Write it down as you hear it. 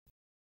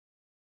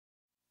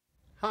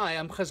Hi,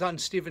 I'm Chazan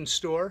Stephen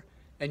Storr,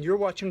 and you're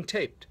watching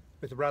Taped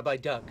with Rabbi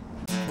Doug.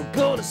 We're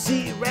gonna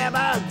see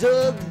Rabbi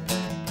Doug.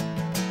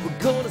 We're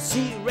gonna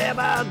see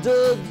Rabbi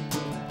Doug.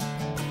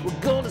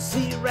 We're gonna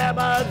see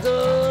Rabbi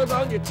Doug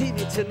on your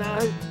TV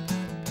tonight.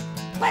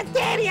 But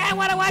Daddy, I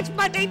want to watch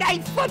Monday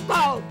Night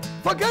Football.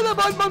 Forget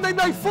about Monday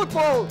Night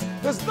Football.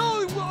 There's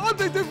no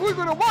other thing we're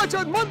gonna watch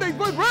on Monday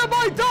but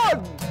Rabbi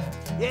Doug.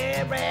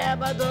 Yeah,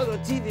 Rabbi Doug on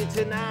TV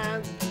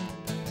tonight.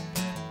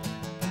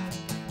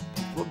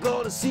 We're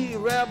gonna see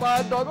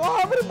Rabbi Doug. Oh,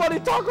 everybody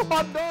talk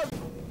about Doug.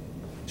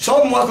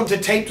 Shalom and welcome to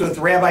Taped with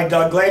Rabbi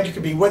Doug. Glad you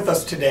could be with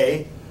us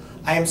today.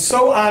 I am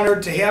so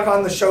honored to have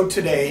on the show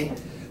today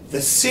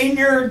the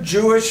senior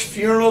Jewish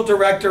funeral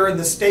director in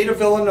the state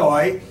of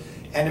Illinois,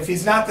 and if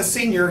he's not the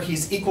senior,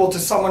 he's equal to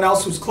someone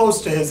else who's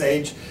close to his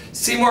age,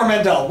 Seymour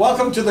Mandel.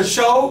 Welcome to the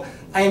show.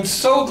 I am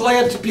so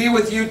glad to be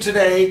with you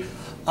today.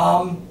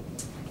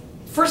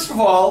 First of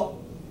all,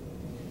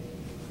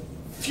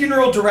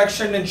 funeral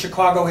direction in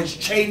Chicago has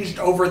changed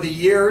over the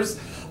years.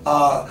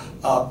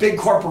 Big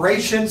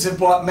corporations have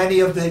bought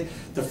many of the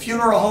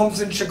funeral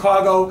homes in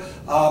Chicago.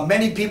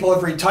 Many people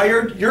have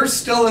retired. You're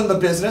still in the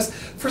business.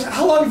 First,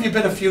 how long have you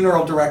been a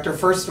funeral director,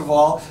 first of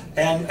all,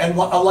 and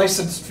a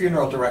licensed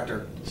funeral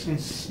director?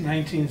 Since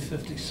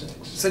 1956.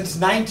 Since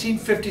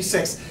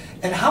 1956.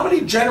 And how many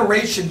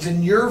generations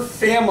in your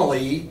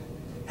family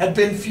had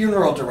been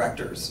funeral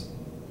directors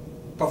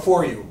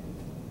before you?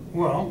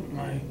 Well,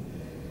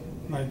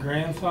 my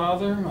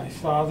grandfather, my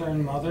father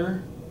and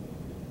mother,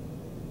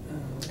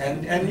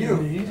 and you.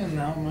 Me, and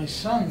now my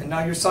son. And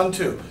now your son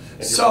too.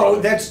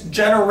 So that's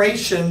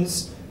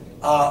generations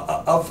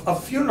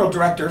of funeral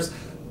directors.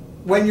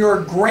 When your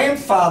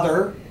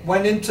grandfather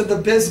went into the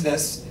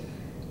business,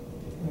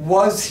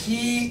 was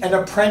he an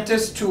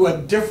apprentice to a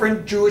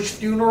different Jewish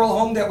funeral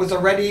home that was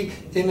already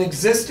in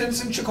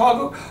existence in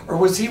Chicago? Or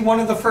was he one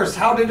of the first?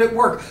 How did it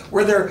work?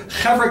 Were there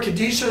Chevra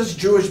Kadishas,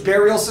 Jewish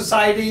burial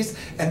societies,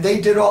 and they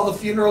did all the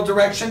funeral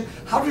direction?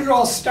 How did it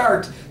all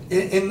start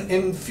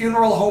in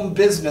funeral home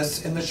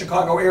business in the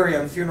Chicago area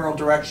and funeral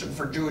direction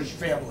for Jewish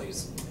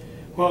families?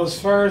 Well, as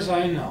far as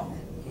I know,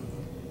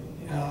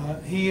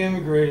 he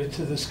immigrated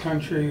to this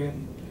country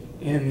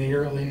in the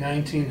early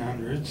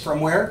 1900s. From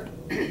where?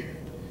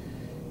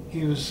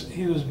 He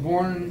was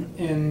born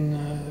in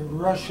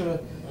Russia,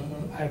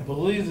 I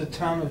believe the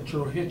town of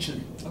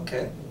Drohitchin.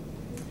 Okay.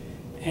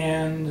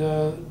 And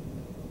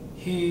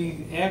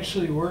he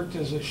actually worked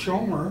as a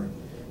shomer,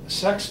 a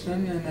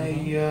sexton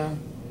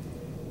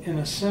in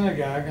a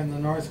synagogue on the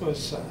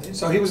northwest side.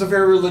 So he was a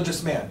very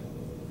religious man.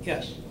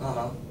 Yes.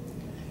 Uh-huh.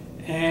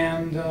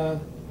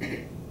 And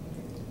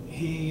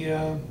he...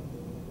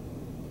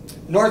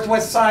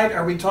 Northwest side,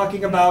 are we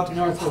talking about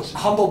Northwest.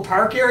 Humboldt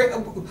Park area?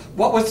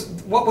 What was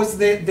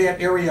that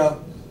area?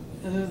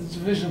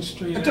 Division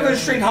Street. Division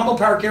Street, Humboldt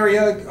Park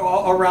area,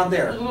 all around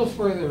there. A little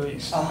further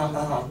east.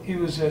 Uh-huh. He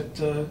was at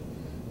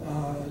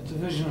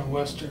Division of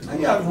Western.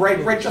 Yeah,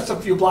 right, just a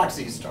few blocks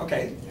east.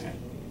 Okay.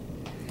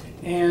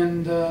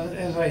 And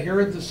as I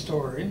heard the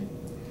story,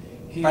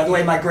 by the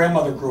way, my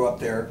grandmother grew up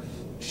there.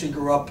 She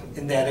grew up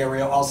in that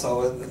area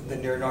also, the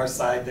near north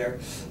side there.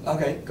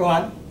 Okay, go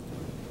on.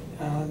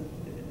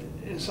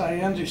 As I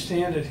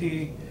understand it,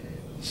 he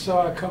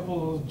saw a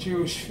couple of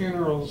Jewish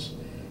funerals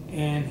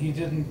and he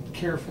didn't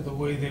care for the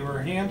way they were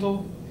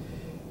handled,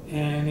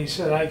 and he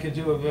said I could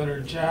do a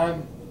better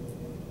job,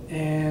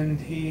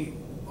 and he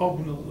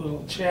opened a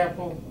little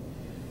chapel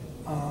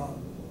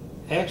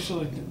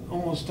actually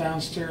almost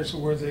downstairs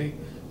where they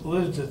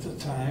lived at the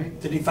time.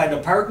 Did he find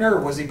a partner, or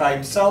was he by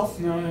himself?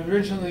 No,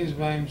 originally he was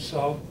by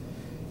himself.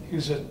 He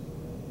was at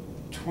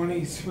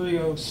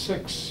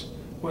 2306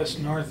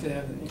 West North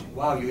Avenue.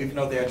 Wow, you even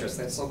know the address.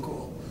 That's so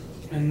cool.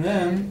 And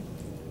then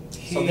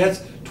so that's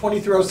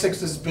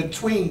 2306 is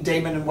between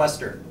Damon and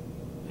Western.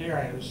 Yeah,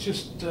 it was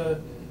just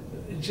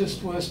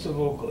west of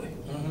Oakley.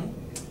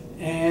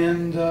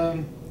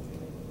 Mm-hmm.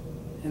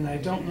 And I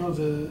don't know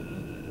the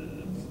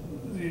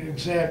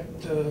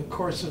exact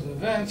course of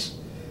events,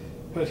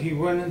 but he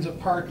went into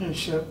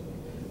partnership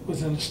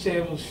with an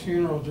established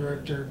funeral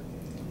director,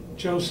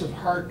 Joseph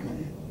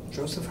Hartman.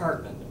 Joseph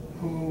Hartman.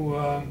 Who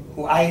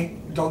I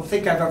don't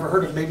think I've ever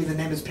heard of. Maybe the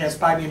name has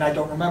passed by me and I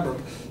don't remember,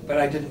 but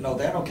I didn't know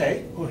that.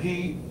 Okay. Well,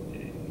 he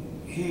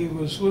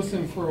was with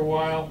him for a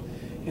while,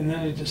 and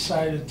then he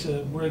decided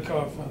to break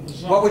off on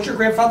his own. What was your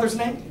grandfather's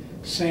name?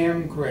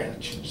 Sam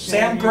Gratch.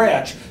 Sam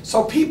Gratch.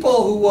 So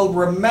people who will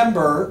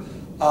remember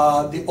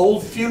the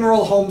old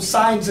funeral home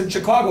signs in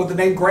Chicago, the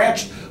name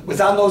Gratch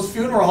was on those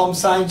funeral home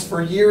signs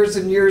for years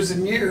and years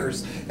and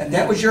years, and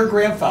that was your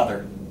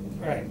grandfather.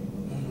 Right.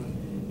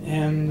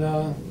 And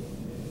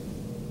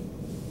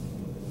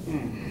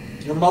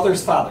your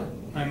mother's father.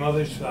 My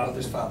mother's father.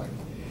 Mother's father.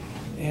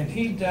 And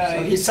he died.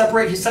 So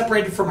he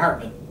separated from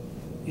Hartman.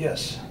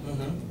 Yes.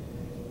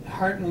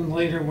 Hartman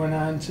later went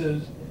on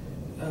to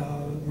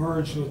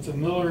merge with the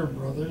Miller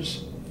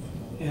brothers,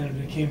 and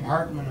it became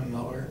Hartman and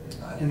Miller.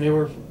 And they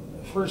were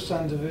first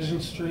on Division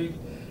Street,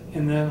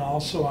 and then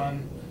also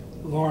on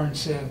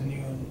Lawrence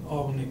Avenue in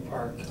Albany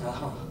Park.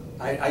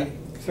 I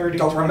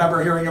don't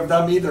remember hearing of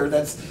them either.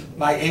 That's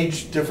my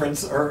age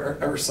difference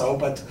or so,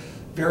 but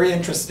very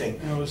interesting.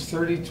 And it was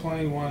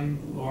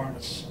 3021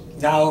 Lawrence.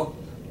 Now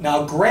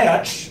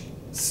Gratch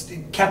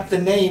kept the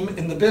name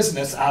in the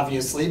business,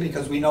 obviously,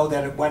 because we know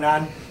that it went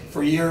on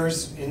for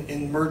years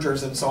in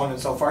mergers and so on and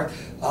so forth.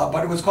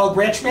 But it was called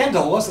Gratch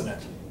Mandel, wasn't it?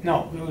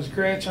 No, it was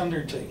Gratch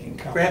Undertaking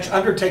Company. Gratch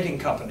Undertaking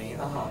Company.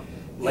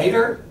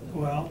 Later?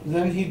 Well,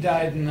 then he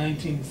died in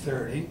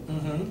 1930.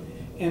 Mm-hmm.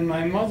 And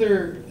my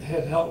mother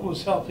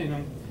was helping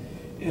him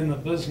in the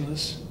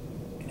business,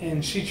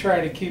 and she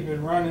tried to keep it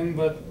running,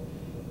 but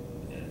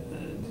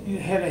you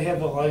had to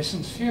have a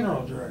licensed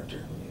funeral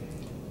director.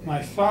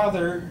 My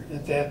father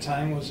at that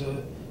time was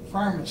a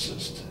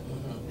pharmacist,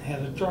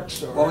 had a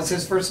drugstore. What was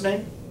his first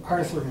name?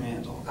 Arthur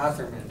Mandel.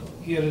 Arthur Mandel.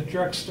 He had a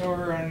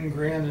drugstore on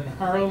Grand and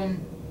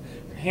Hamlin.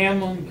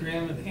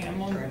 Granite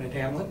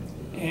Hamlin.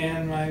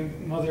 And my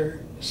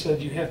mother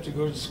said, you have to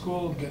go to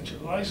school and get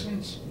your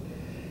license.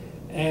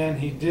 And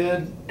he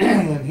did,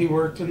 and then he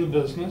worked in the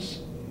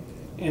business.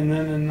 And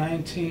then in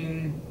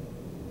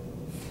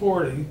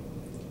 1940,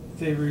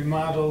 they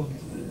remodeled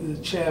the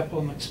chapel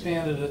and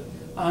expanded it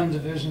on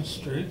Division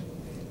Street,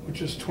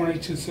 which was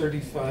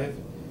 2235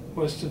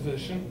 West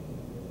Division.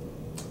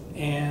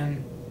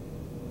 And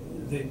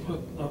they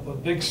put up a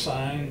big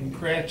sign,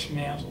 Gratch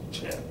Mandel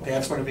Chapel.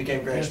 That's when it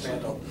became Gratch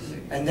Mandel.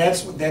 And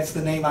that's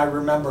the name I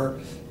remember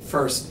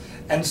first.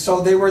 And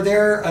so they were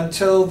there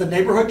until the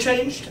neighborhood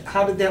changed?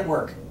 How did that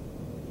work?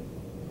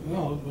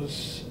 No,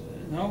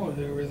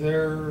 they were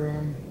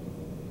there,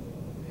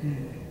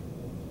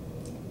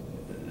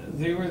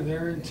 they were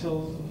there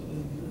until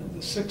the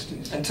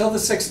 60s. Until the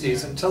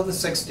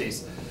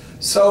 60s.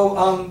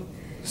 So,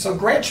 so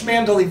Gratch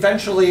Mandel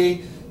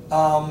eventually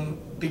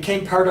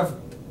became part of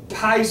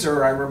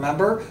Pizer, I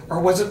remember, or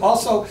was it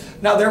also,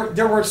 now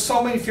there were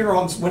so many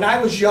funeral homes. When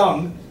I was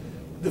young,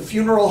 the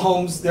funeral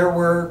homes, there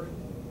were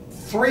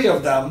 3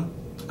 of them,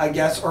 I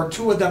guess, or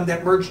 2 of them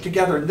that merged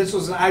together. And this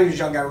was when I was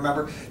young, I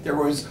remember. There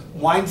was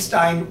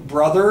Weinstein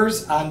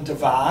Brothers on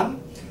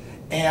Devon,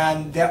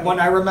 and that one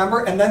I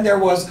remember. And then there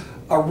was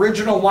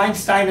original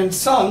Weinstein and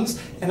Sons,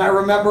 and I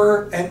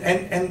remember,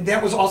 and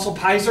that was also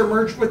Pizer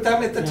merged with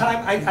them at the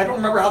time. I don't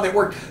remember how that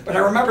worked, but I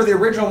remember the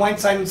original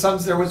Weinstein and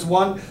Sons. There was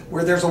one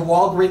where there's a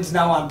Walgreens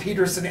now on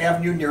Peterson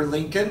Avenue near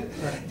Lincoln,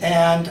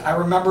 and I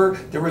remember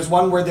there was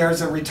one where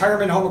there's a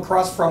retirement home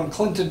across from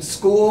Clinton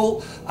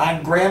School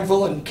on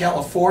Granville in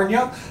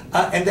California,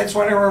 and that's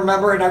what I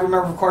remember. And I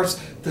remember, of course,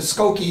 the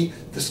Skokie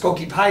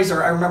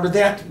Pizer. I remember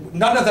that.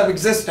 None of them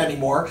exist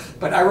anymore,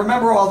 but I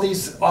remember all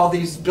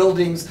these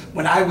buildings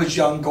when I was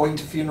young, going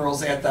to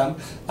funerals at them.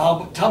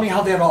 Tell me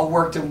how that all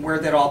worked and where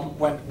that all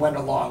went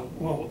along.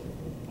 Well,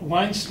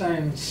 Weinstein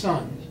and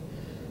Sons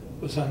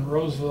was on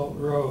Roosevelt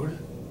Road.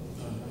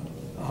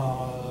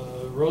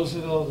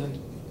 Roosevelt and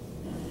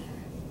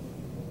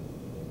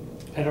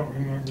I don't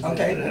remember.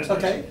 Okay, that's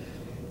okay.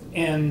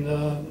 And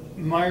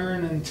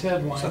Myron and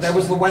Ted Weinstein. So that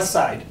was the west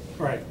side.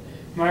 Right.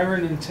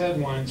 Myron and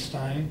Ted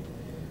Weinstein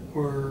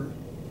were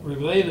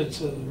related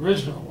to the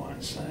original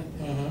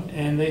Weinstein,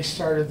 and they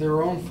started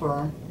their own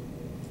firm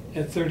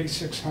at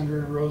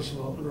 3600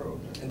 Roosevelt Road.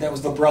 And that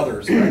was the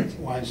brothers, right?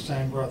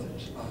 Weinstein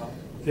Brothers.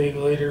 They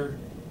later...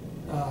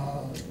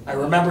 I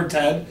remember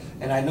Ted,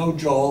 and I know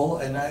Joel,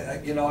 and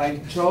I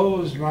Joel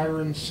was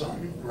Myron's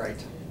son. Right.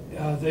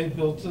 They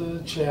built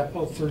the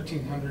chapel,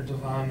 1300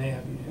 Devon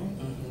Avenue.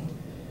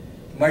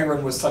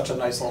 Myron was such a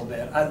nice old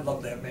man. I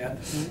love that man.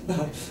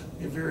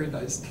 Very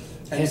nice.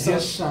 And so,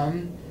 his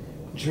son,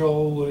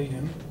 Joel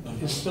William,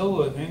 is still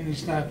living.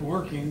 He's not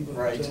working. But,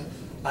 right.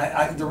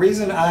 The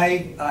reason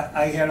I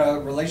had a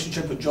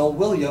relationship with Joel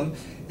William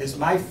is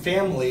my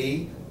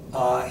family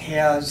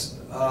has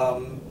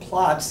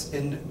plots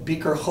in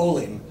Beeker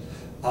Holim,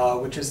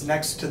 which is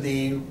next to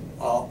the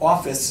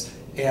office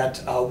at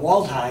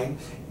Waldheim,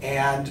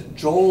 and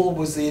Joel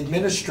was the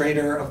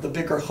administrator of the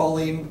Beeker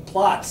Holim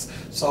plots.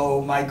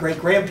 So my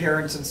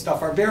great-grandparents and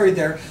stuff are buried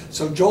there.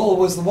 So Joel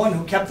was the one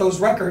who kept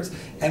those records,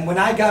 and when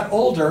I got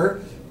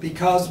older,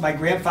 because my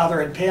grandfather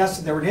had passed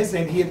and they were in his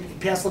name, he had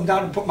passed them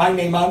down and put my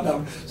name on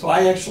them. So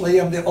I actually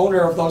am the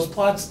owner of those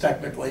plots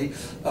technically,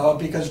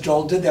 because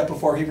Joel did that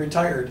before he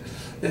retired.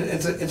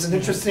 It's an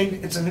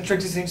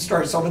interesting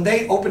story. So when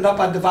they opened up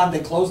on Devon,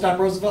 they closed on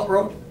Roosevelt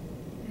Road?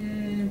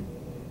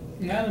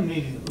 Not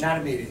immediately.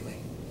 Not immediately.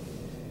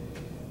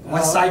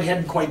 West Side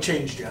hadn't quite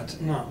changed yet.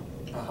 No.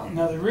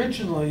 Now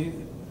originally,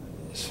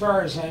 as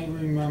far as I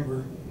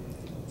remember,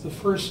 the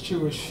first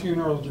Jewish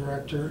funeral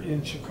director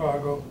in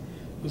Chicago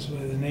was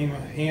by the name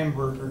of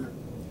Hamburger,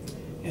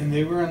 and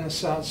they were on the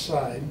south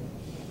side.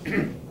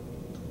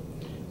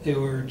 They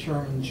were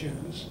German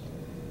Jews.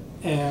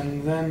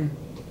 And then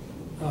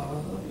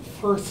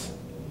Firth,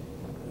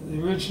 the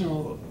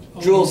original...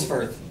 Jules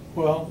Firth.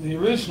 Well, the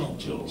original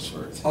Jules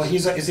Firth. Oh,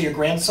 is he a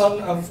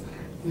grandson of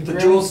the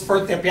Jules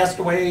Firth that passed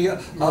away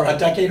a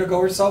decade ago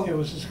or so? It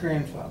was his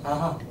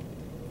grandfather.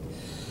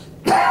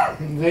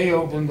 They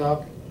opened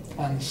up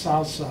on the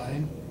south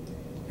side,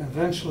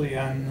 eventually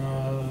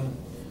on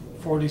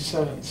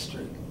 47th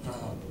Street.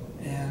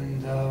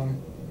 And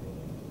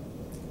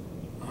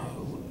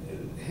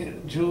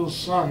Jules'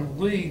 son,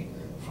 Lee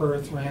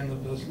Firth, ran the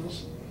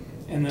business.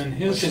 And then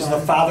his Which son... is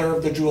the father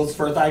of the Jules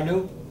Firth I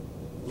knew?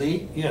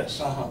 Lee? Yes.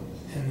 Uh-huh.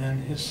 And then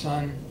his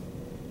son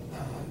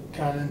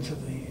got into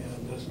the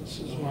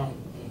business as well.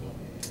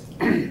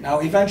 Now,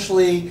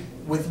 eventually,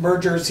 with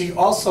mergers, he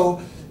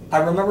also, I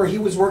remember he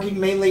was working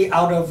mainly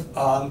out of,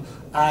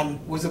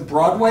 was it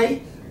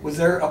Broadway? Was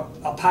there a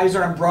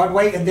Pizer on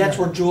Broadway? And that's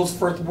where Jules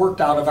Firth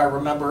worked out of, I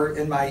remember,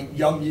 in my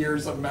young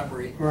years of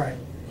memory. Right.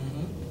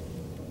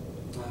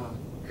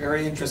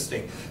 Very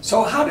interesting.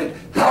 So how did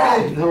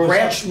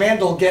Branch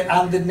Mandel get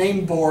on the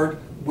name board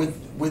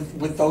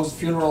with those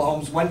funeral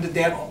homes? When did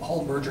that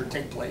whole merger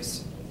take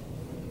place?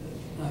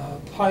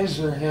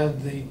 Pizer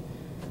had the,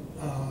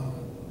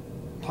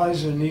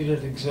 Pizer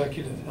needed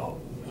executive help.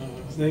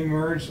 They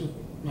merged with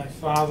my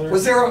father.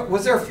 Was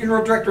there a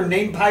funeral director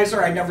named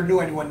Pizer? I never knew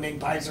anyone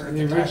named Pizer at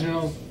the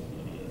time.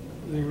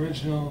 The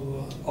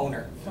original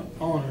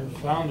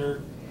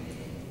founder,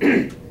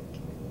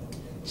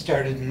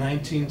 started in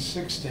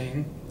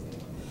 1916.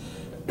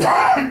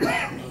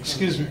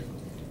 Excuse me.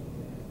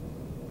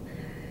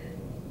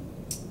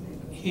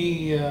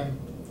 He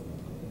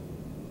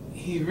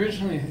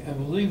originally, I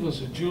believe,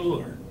 was a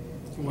jeweler.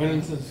 Went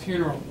into the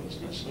funeral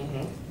business,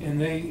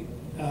 and they.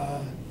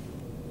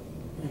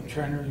 I'm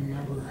trying to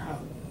remember how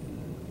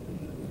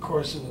the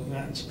course of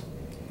events,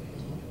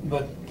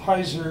 but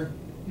Pizer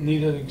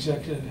needed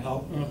executive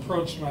help and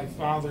approached my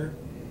father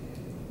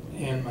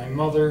and my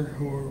mother,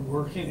 who were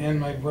working, and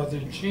my brother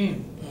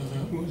Gene,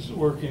 who was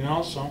working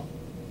also,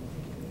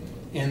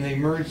 and they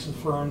merged the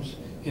firms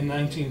in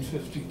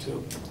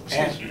 1952.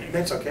 And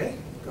that's okay.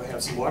 Go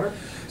have some water.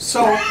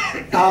 So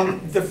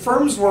the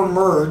firms were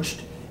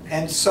merged,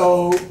 and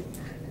so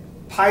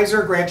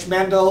Pizer, Branch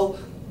Mandel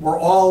were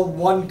all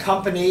one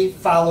company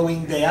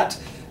following that,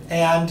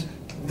 and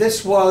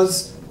this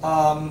was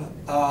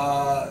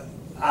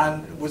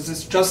was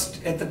this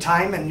just at the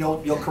time, and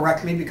you'll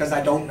correct me because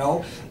I don't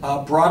know,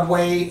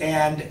 Broadway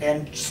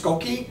and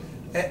Skokie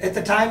at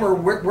the time, or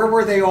where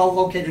were they all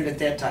located at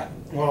that time?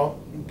 Well,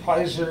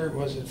 Pizer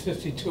was at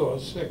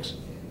 5206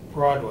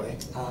 Broadway,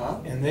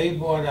 and they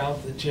bought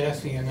out the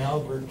Jaffe and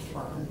Albert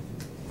firm,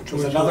 which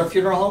was another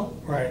funeral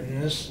home. Right,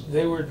 and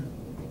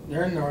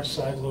their north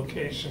side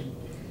location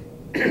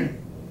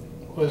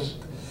was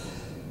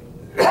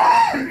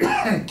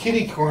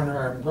kitty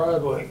corner on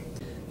Broadway,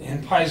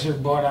 and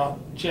Pizer bought out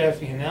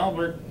Jaffe and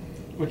Albert,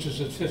 which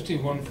is at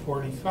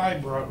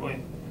 5145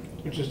 Broadway,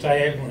 which is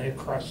diagonally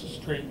across the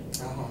street.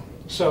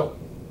 So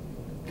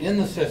in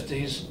the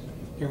 50s,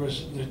 there were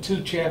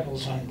two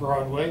chapels on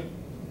Broadway.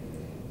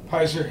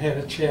 Pizer had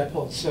a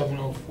chapel at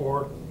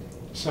 704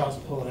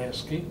 South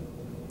Pulaski,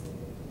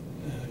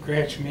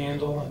 Branch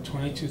Mandel at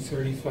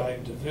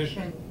 2235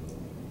 Division,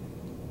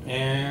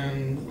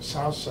 and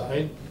South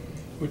Side,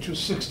 which was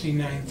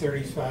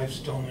 6935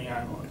 Stony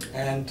Island.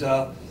 And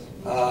the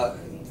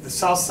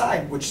South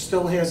Side, which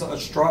still has a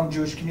strong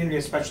Jewish community,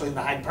 especially in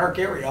the Hyde Park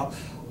area,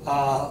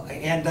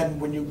 and then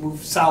when you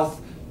move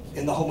south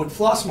in the Homewood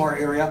Flossmoor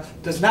area,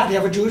 does not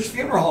have a Jewish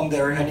funeral home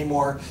there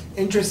anymore.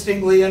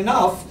 Interestingly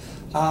enough,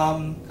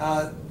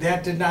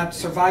 that did not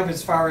survive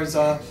as far as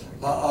a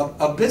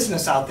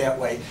business out that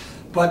way.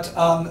 But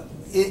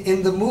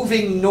in the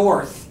moving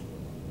north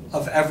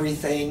of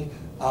everything,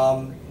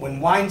 when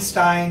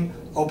Weinstein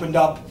opened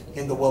up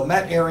in the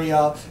Wilmette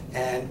area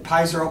and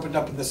Pizer opened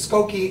up in the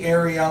Skokie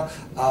area,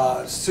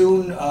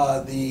 soon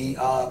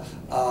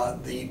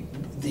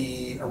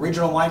the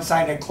original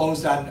Weinstein had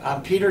closed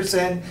on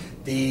Peterson.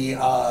 The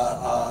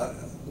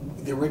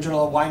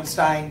original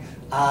Weinstein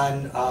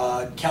on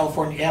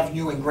California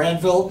Avenue in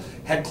Granville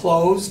had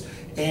closed,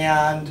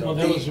 and well,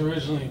 that was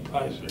originally a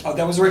Pizer. Oh,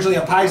 that was originally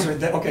a Pizer.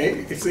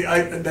 Okay, see,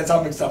 that's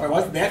all mixed up. I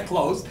wasn't that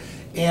close.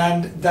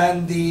 And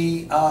then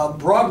the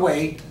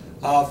Broadway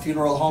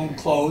funeral home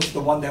closed, the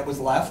one that was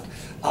left.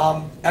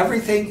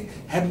 Everything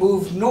had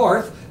moved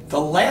north. The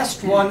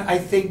last one, I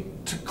think,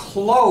 to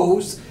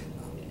close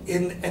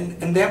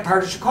in that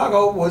part of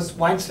Chicago was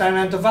Weinstein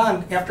on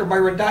Devon. After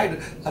Myron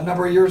died a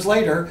number of years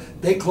later,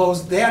 they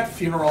closed that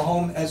funeral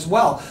home as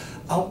well.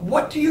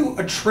 What do you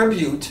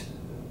attribute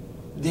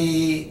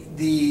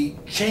the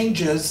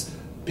changes,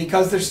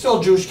 because there's still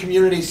a Jewish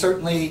community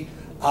certainly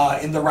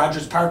in the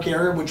Rogers Park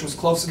area, which was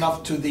close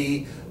enough to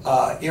the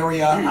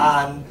area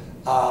on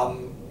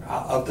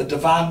of the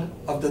Devon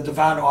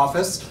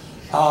office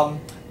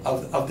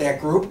of that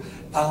group.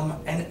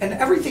 And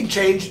everything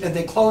changed, and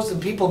they closed, and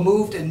people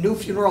moved, and new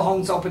funeral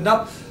homes opened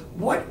up.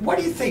 What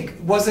do you think?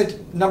 Was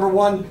it, number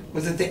one,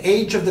 was it the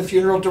age of the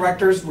funeral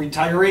directors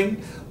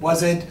retiring?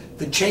 Was it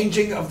the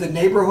changing of the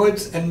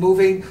neighborhoods and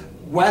moving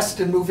west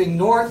and moving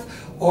north?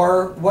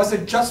 Or was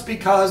it just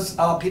because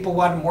people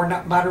wanted more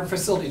modern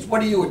facilities?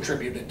 What do you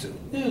attribute it to?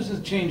 It was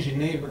a changing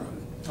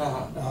neighborhood.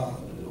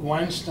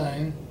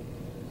 Weinstein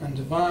and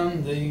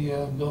Devon, they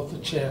built a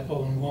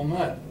chapel in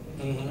Wilmette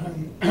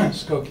on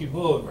Skokie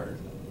Boulevard.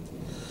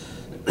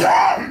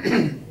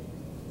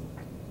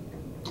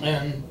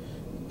 And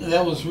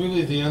that was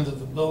really the end of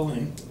the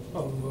building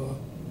of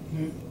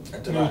new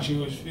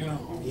Jewish funeral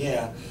home.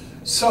 Yeah.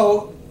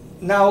 So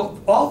Now,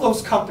 all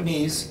those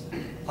companies,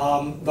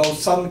 though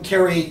some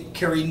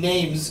carry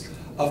names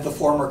of the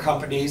former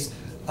companies,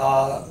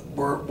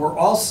 were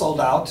all sold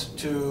out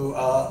to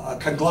a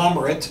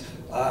conglomerate.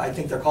 I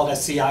think they're called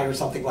SCI or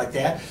something like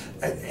that.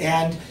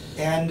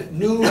 And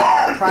new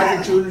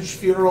private Jewish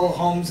funeral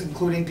homes,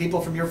 including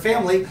people from your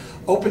family,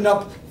 opened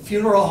up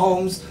funeral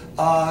homes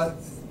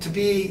to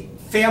be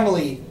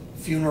family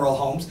funeral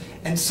homes.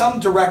 And some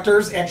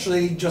directors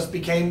actually just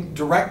became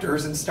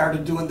directors and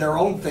started doing their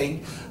own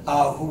thing,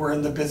 who were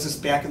in the business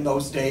back in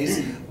those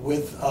days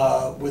with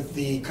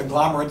the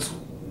conglomerates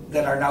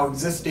that are now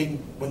existing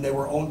when they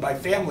were owned by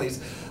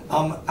families.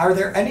 Are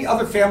there any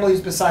other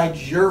families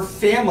besides your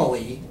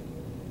family,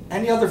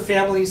 any other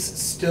families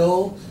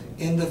still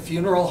in the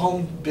funeral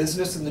home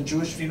business, in the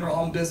Jewish funeral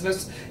home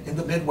business in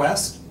the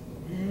Midwest?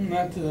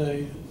 Not that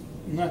I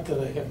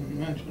haven't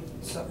mentioned.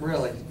 So,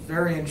 really,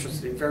 very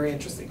interesting, very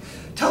interesting.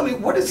 Tell me,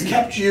 what has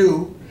kept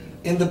you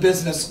in the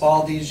business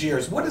all these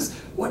years? What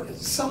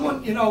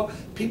someone,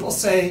 people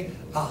say,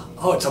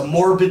 oh, it's a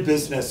morbid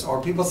business,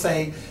 or people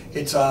say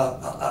it's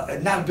not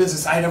a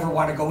business I'd ever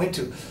want to go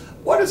into.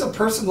 What is a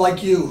person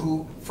like you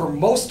who, for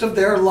most of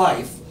their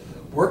life,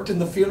 worked in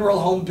the funeral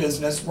home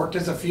business, worked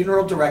as a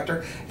funeral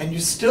director, and you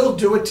still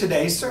do it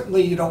today?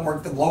 Certainly you don't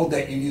work the load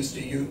that you used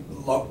to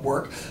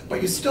work,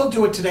 but you still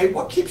do it today.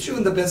 What keeps you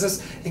in the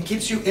business and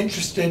keeps you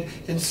interested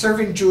in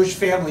serving Jewish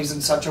families in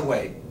such a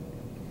way?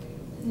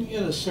 You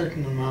get a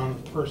certain amount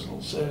of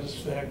personal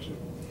satisfaction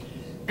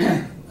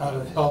out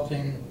of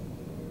helping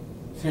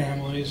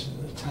families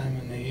at a time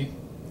of need,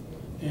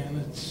 and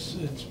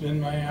it's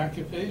been my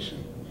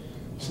occupation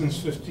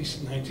since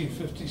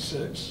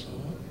 1956,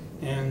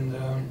 and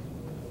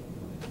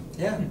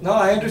yeah, no,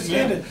 I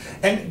understand it.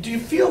 And do you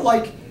feel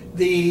like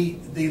the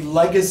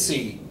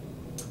legacy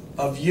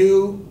of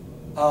you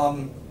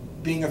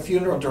being a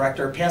funeral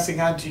director, passing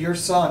on to your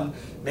son,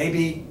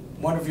 maybe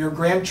one of your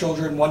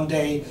grandchildren one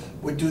day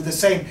would do the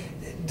same?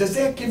 Does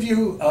that give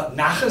you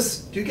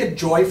nachas? Do you get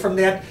joy from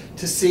that,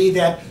 to see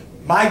that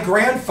my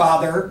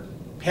grandfather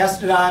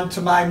passed it on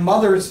to my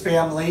mother's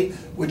family,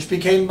 which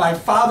became my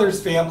father's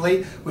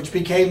family, which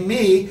became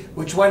me,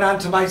 which went on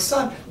to my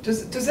son?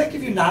 Does that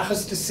give you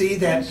nachas to see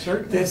that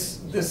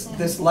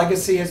this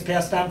legacy is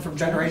passed on from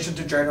generation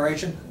to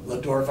generation,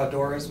 lador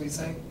vador, as we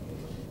say?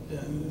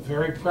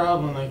 Very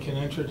proud when I can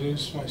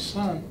introduce my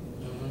son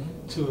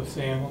to a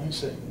family and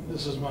say,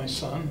 "This is my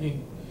son.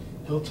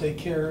 He'll take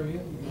care of you.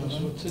 He knows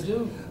what to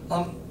do."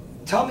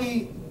 Tell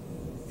me,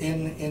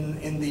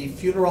 in the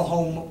funeral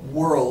home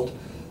world,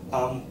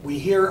 we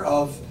hear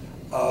of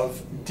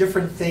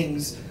different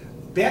things.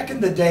 Back in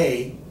the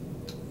day,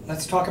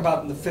 let's talk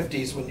about in the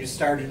 50s when you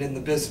started in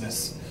the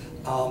business,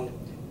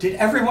 did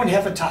everyone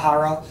have a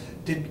tahara?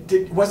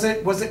 Was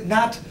it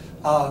not,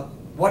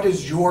 what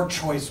is your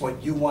choice,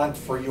 what you want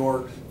for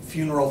your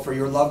funeral for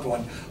your loved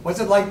one? Was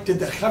it like, did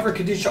the Chevra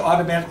Kadisha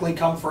automatically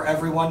come for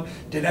everyone?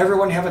 Did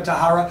everyone have a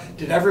tahara?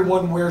 Did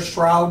everyone wear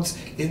shrouds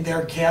in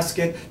their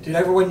casket? Did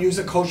everyone use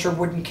a kosher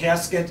wooden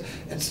casket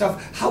and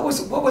stuff? What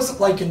was it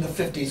like in the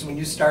 50s when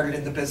you started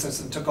in the business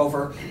and took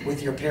over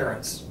with your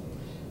parents?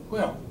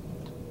 Well,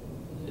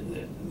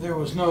 there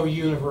was no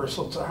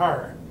universal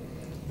tahara.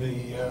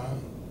 The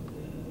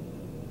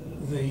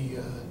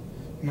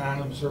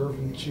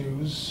non-observant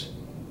Jews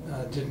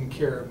didn't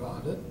care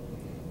about it.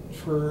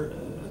 For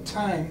a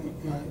time,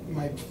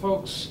 my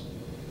folks'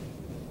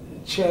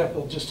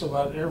 chapel, just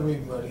about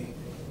everybody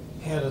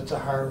had a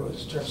tahara,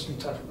 was dressed in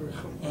tahara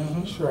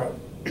shroud.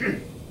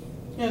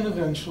 And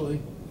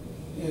eventually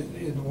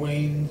it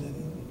waned,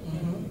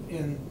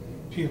 and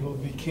people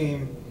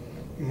became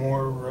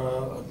more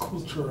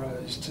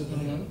acculturized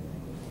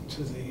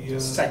to the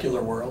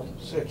secular world.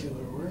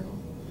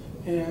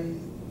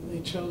 And they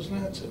chose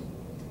not to.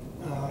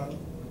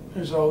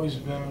 There's always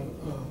been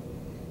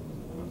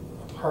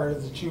a part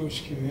of the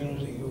Jewish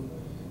community who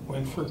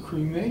went for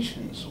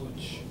cremations,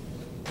 which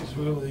is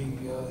really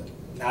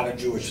not a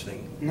Jewish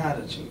thing. Not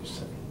a Jewish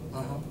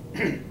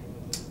thing.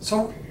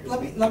 So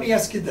let me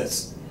ask you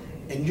this: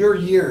 in your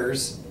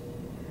years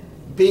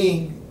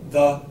being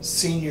the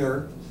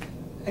senior,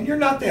 and you're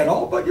not that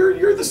old, but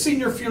you're the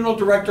senior funeral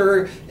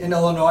director in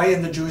Illinois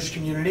in the Jewish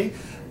community,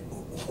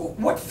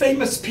 what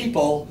famous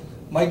people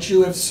might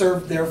you have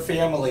served their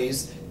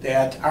families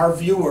that our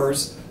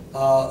viewers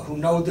who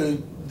know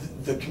the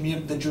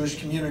Jewish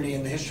community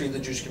and the history of the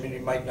Jewish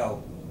community might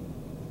know?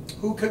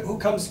 Who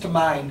comes to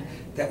mind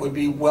that would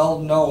be well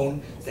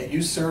known that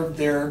you served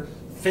their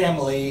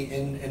family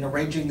in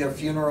arranging their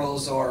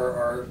funerals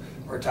or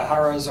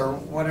taharas or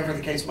whatever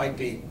the case might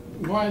be?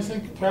 Well, I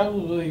think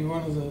probably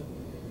one of the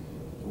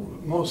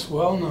most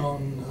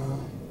well-known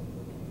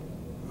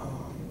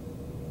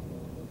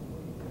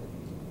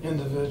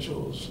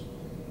individuals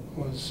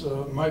was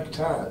Mike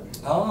Todd.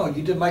 Oh,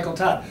 you did Michael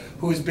Todd,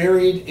 who was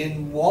buried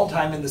in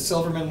Waldheim in the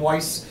Silverman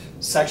Weiss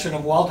section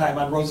of Waldheim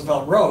on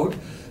Roosevelt Road.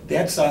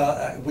 That's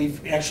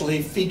we've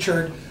actually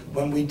featured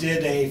when we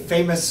did a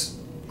famous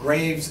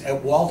Graves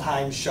at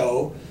Waldheim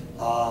show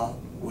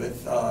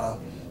with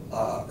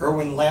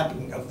Erwin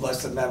Lamping of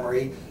blessed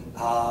memory.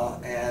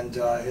 and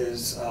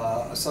his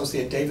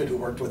associate David, who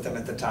worked with him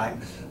at the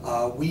time.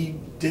 We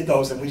did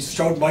those, and we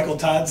showed Michael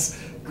Todd's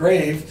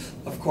grave.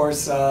 Of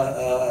course,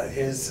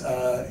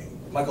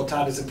 Michael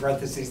Todd is in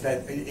parentheses,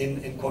 that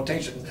in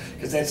quotations,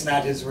 because that's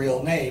not his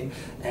real name,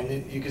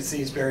 and you can see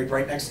he's buried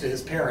right next to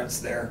his parents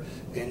there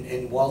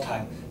in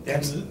Waldheim.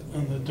 That's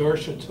in the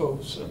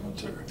Dorchatow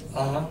Cemetery.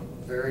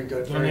 Very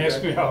good. Don't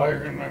ask me how I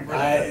remember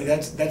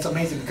That's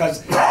amazing,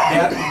 because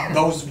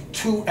those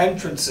two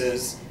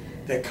entrances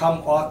that come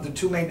off, the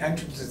two main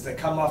entrances that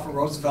come off of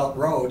Roosevelt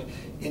Road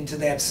into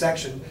that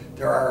section,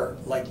 there are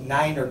like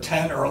 9 or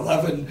 10 or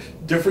 11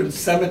 different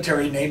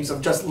cemetery names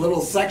of just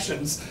little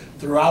sections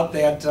throughout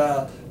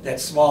that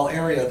small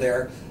area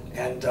there.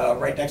 And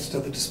right next to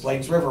the Des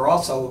Plaines River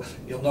also,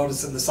 you'll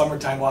notice in the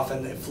summertime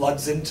often it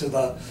floods into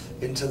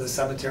the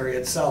cemetery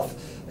itself.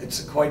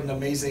 It's quite an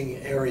amazing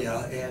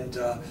area and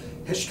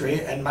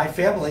history. And my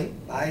family,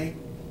 my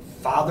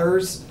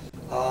father's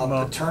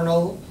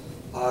paternal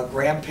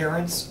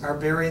grandparents are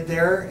buried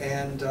there,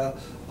 and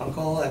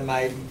uncle, and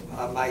my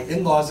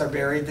in-laws are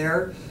buried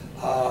there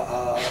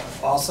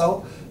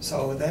also.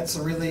 So that's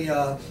really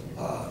a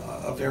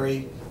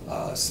very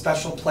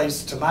special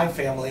place to my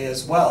family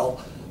as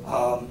well,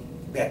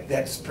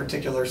 that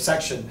particular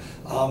section.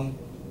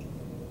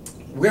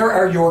 Where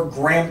are your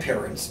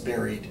grandparents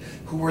buried?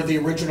 Who were the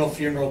original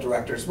funeral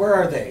directors? Where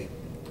are they?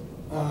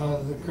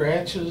 The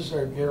Gratches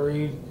are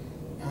buried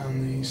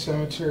on the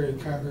Cemetery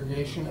of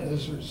Congregation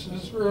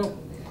Israel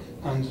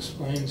on Des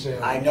Plaines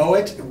Avenue. I know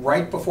it,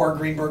 right before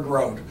Greenberg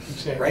Road.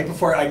 Exactly. Right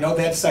before, I know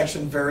that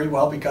section very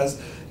well, because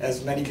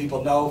as many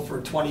people know, for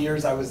 20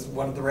 years I was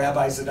one of the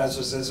rabbis at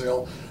Ezra's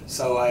Israel,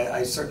 so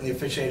I certainly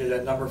officiated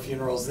a number of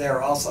funerals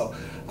there also.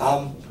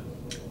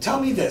 Tell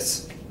me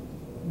this,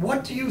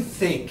 what do you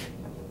think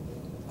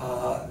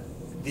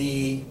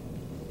the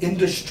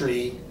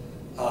industry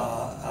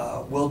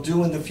will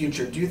do in the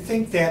future? Do you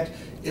think that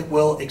it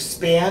will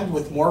expand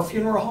with more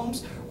funeral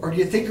homes, or do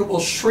you think it will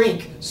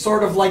shrink,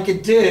 sort of like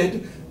it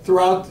did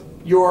throughout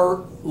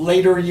your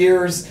later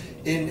years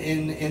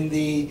in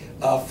the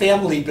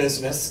family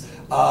business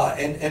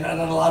and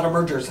a lot of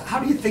mergers? How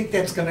do you think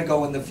that's going to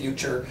go in the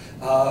future,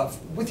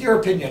 with your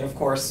opinion, of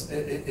course,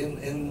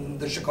 in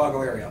the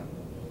Chicago area?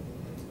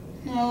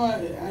 No,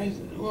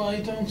 I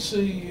don't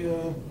see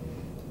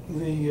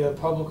the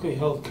publicly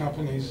held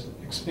companies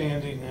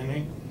expanding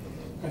any.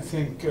 I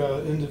think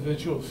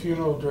individual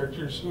funeral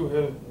directors who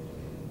have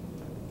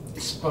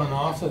spun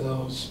off of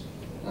those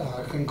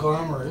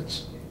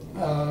conglomerates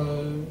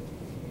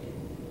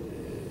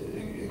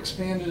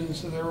expanded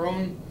into their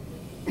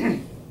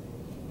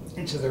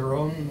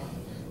own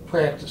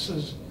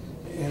practices,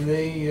 and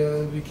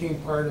they became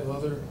part of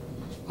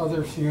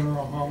other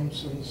funeral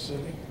homes in the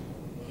city.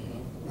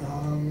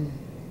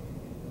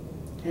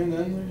 And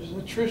then there's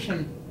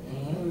attrition.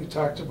 We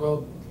talked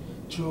about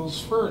Jules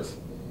Firth.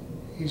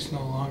 He's no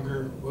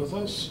longer with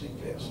us. He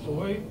passed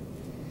away.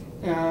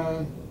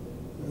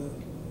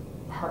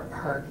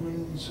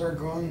 Hartmans are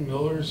gone.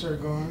 Millers are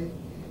gone.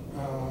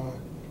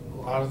 A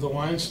lot of the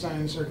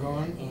Weinsteins are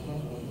gone,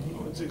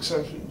 with the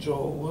exception of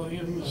Joel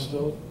Williams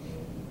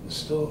is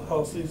still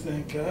healthy,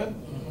 thank God.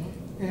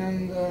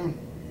 And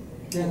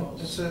yeah,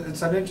 it's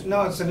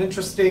an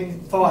interesting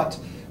thought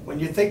when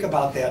you think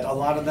about that. A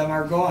lot of them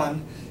are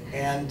gone,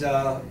 and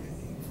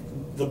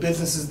the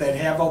businesses that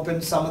have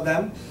opened, some of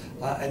them,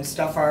 and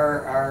stuff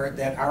aren't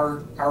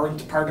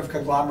part of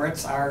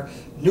conglomerates, are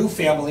new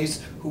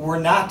families who were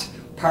not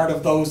part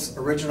of those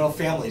original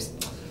families.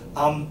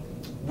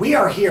 We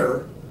are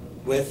here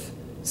with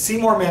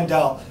Seymour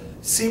Mandel.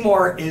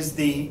 Seymour is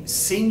the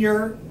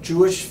senior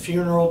Jewish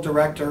funeral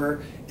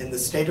director in the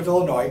state of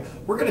Illinois.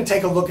 We're going to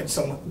take a look at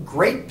some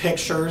great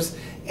pictures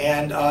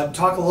and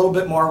talk a little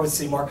bit more with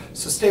Seymour.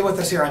 So stay with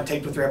us here on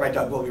Taped with Rabbi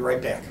Doug. We'll be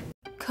right back.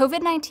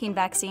 COVID-19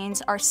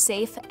 vaccines are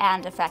safe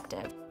and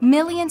effective.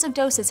 Millions of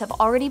doses have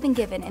already been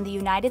given in the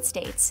United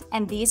States,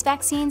 and these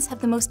vaccines have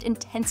the most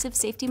intensive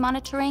safety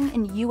monitoring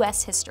in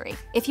U.S. history.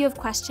 If you have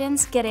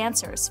questions, get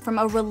answers from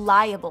a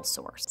reliable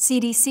source.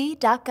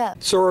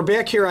 CDC.gov. So we're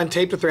back here on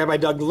Taped with Rabbi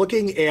Doug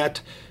looking at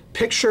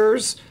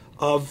pictures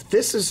of,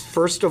 this is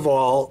first of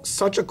all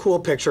such a cool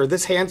picture.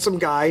 This handsome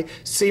guy,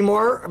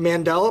 Seymour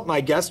Mandel,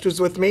 my guest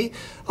who's with me.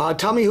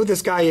 Tell me who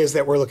this guy is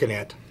that we're looking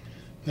at.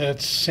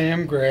 That's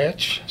Samuel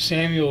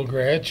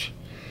Gratch,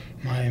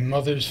 my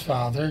mother's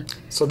father.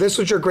 So this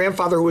was your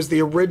grandfather, who was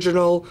the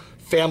original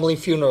family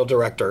funeral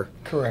director.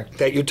 Correct.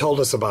 That you told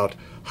us about.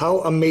 How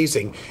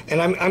amazing. And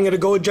I'm going to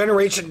go a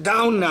generation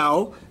down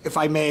now, if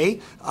I may,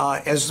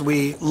 as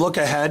we look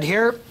ahead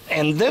here.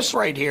 And this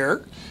right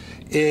here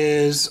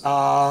is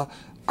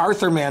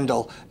Arthur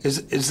Mandel.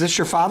 Is this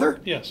your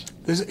father? Yes.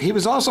 He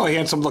was also a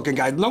handsome-looking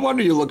guy. No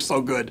wonder you look so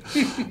good.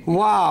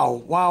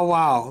 Wow, wow,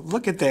 wow.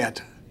 Look at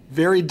that.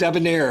 Very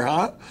debonair,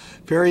 huh?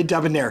 Very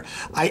debonair.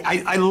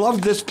 I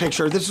love this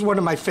picture. This is one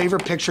of my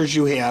favorite pictures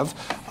you have.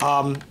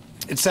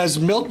 It says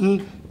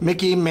Milton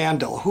Mickey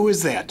Mandel. Who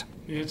is that?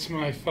 It's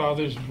my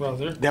father's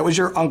brother. That was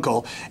your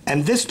uncle.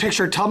 And this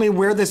picture, tell me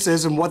where this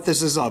is and what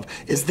this is of.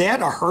 Is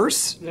that a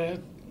hearse?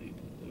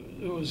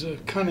 it was a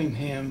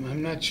Cunningham.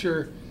 I'm not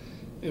sure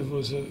if it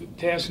was a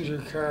passenger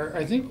car.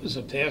 I think it was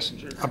a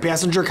passenger car. A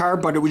passenger car,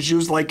 but it was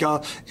used like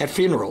at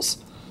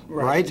funerals,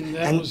 right? And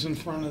that was in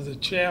front of the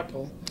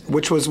chapel.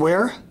 Which was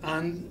where?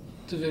 On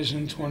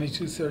Division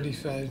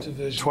 2235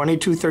 Division.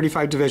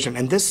 2235 Division.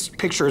 And this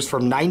picture is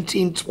from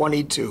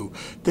 1922.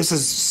 This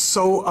is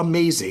so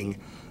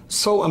amazing.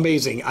 So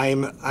amazing.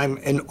 I'm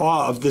in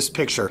awe of this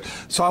picture.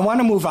 So I want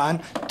to move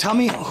on. Tell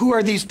me, who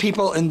are these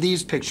people in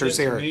these pictures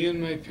here? Me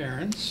and my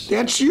parents.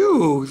 That's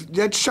you.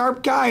 That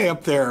sharp guy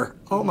up there.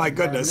 Oh my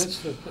goodness.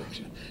 Bar mitzvah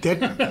picture.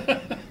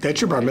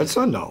 That's your bar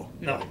mitzvah? No.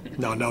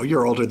 No,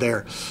 you're older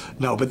there.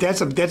 No, but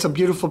that's a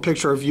beautiful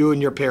picture of you and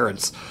your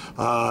parents.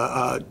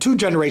 2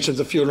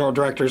 generations of funeral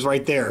directors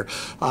right there.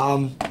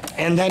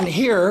 And then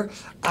here,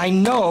 I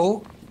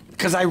know,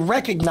 because I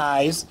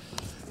recognize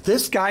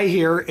this guy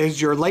here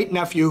is your late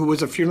nephew who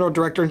was a funeral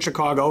director in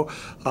Chicago.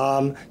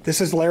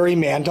 This is Larry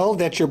Mandel.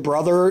 That's your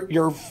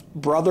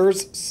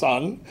brother's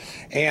son.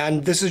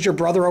 And this is your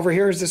brother over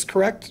here, is this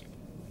correct?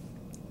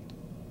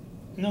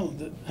 No,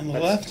 on the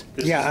left?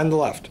 Yeah, on the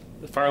left.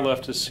 The far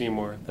left is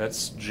Seymour.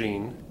 That's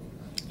Gene.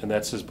 And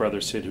that's his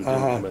brother Sid, who didn't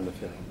come in the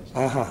funeral.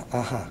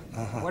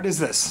 What is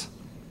this?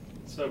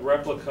 It's a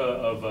replica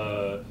of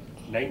a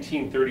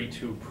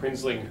 1932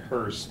 Prinzling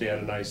hearse. Dad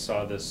and I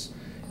saw this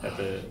at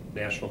the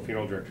National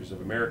Funeral Directors of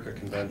America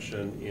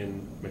convention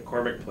in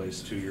McCormick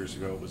Place 2 years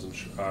ago. It was in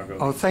Chicago.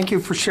 Oh, thank you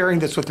for sharing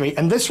this with me.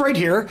 And this right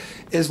here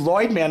is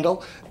Lloyd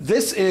Mandel.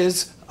 This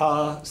is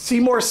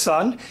Seymour's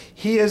son.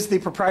 He is the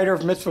proprietor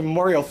of Mitzvah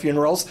Memorial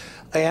Funerals.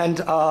 And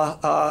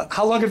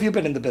how long have you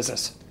been in the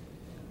business?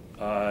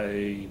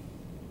 I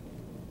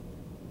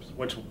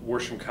went to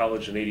Worsham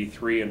College in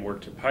 '83 and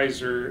worked at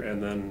Pizer,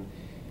 and then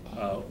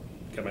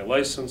got my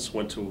license,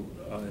 went to,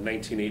 in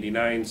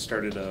 1989,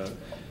 started a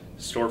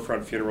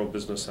storefront funeral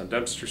business on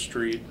Dempster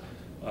Street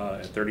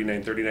at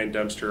 3939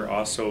 Dempster.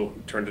 Also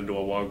turned into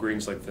a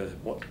Walgreens like the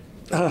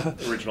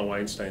original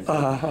Weinstein.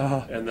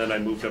 And then I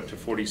moved up to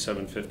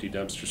 4750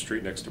 Dempster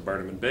Street next to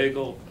Barnum and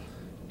Bagel.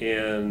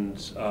 And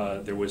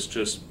there was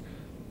just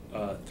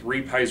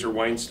 3 Pizer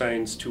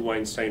Weinsteins, 2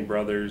 Weinstein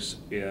brothers,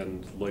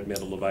 and Lloyd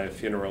Mandel Levi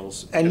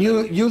Funerals. And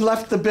you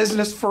left the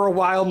business for a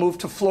while,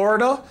 moved to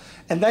Florida,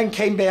 and then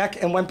came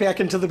back and went back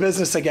into the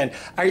business again.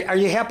 Are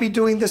you happy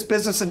doing this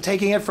business and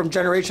taking it from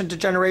generation to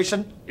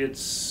generation?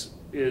 It's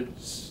a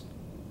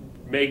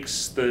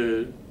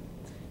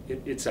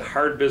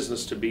hard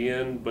business to be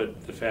in,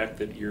 but the fact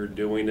that you're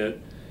doing it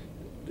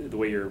the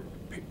way your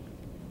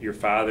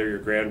father, your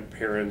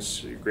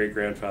grandparents, your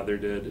great-grandfather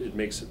did, it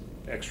makes it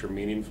extra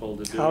meaningful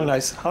to do. How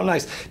nice, how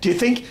nice. Do you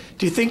think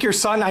your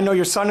son, I know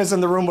your son is in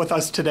the room with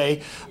us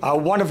today,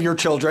 one of your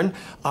children,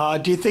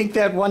 do you think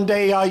that one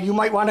day you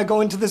might want to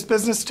go into this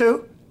business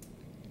too?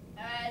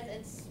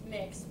 It's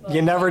mixed. But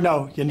you never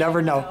know, you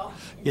never know.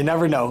 You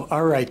never know,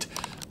 all right.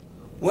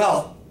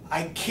 Well,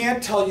 I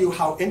can't tell you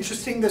how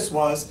interesting this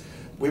was.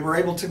 We were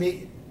able to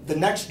meet the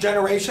next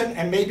generation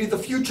and maybe the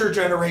future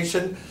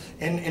generation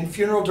in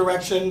funeral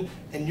direction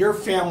in your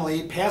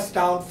family, passed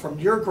down from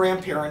your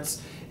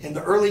grandparents in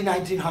the early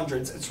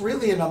 1900s. It's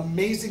really an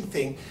amazing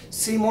thing.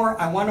 Seymour,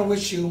 I want to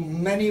wish you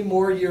many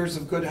more years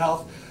of good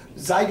health.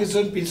 Sei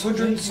gesund bis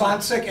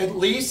 120 at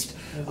least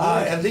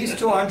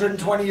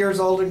 220 years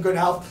old in good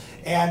health.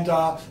 And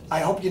I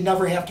hope you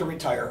never have to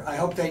retire. I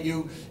hope that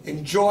you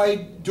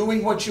enjoy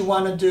doing what you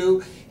want to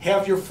do,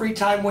 have your free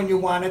time when you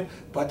want it,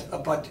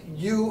 but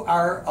you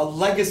are a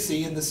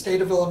legacy in the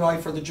state of Illinois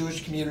for the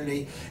Jewish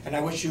community, and I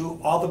wish you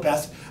all the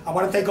best. I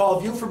want to thank all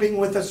of you for being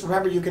with us.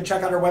 Remember, you can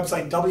check out our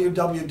website,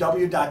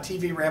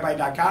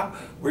 www.tvrabbi.com,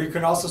 where you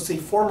can also see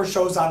former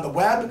shows on the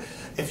web.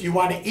 If you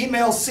want to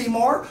email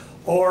Seymour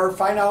or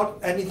find out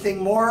anything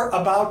more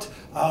about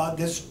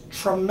this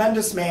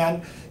tremendous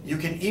man, you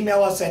can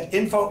email us at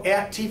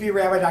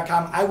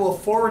info@tvrabbi.com. I will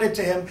forward it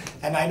to him,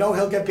 and I know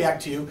he'll get back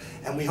to you.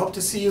 And we hope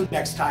to see you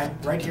next time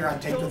right here on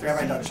Taped with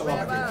Rabbi Doug. Shalom,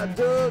 everyone.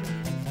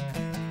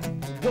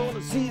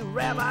 Gonna see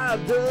Rabbi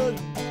Doug.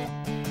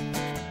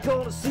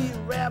 Gonna see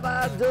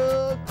Rabbi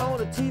Doug on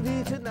the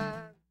TV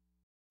tonight.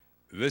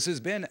 This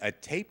has been a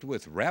Taped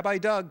with Rabbi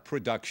Doug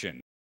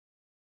production.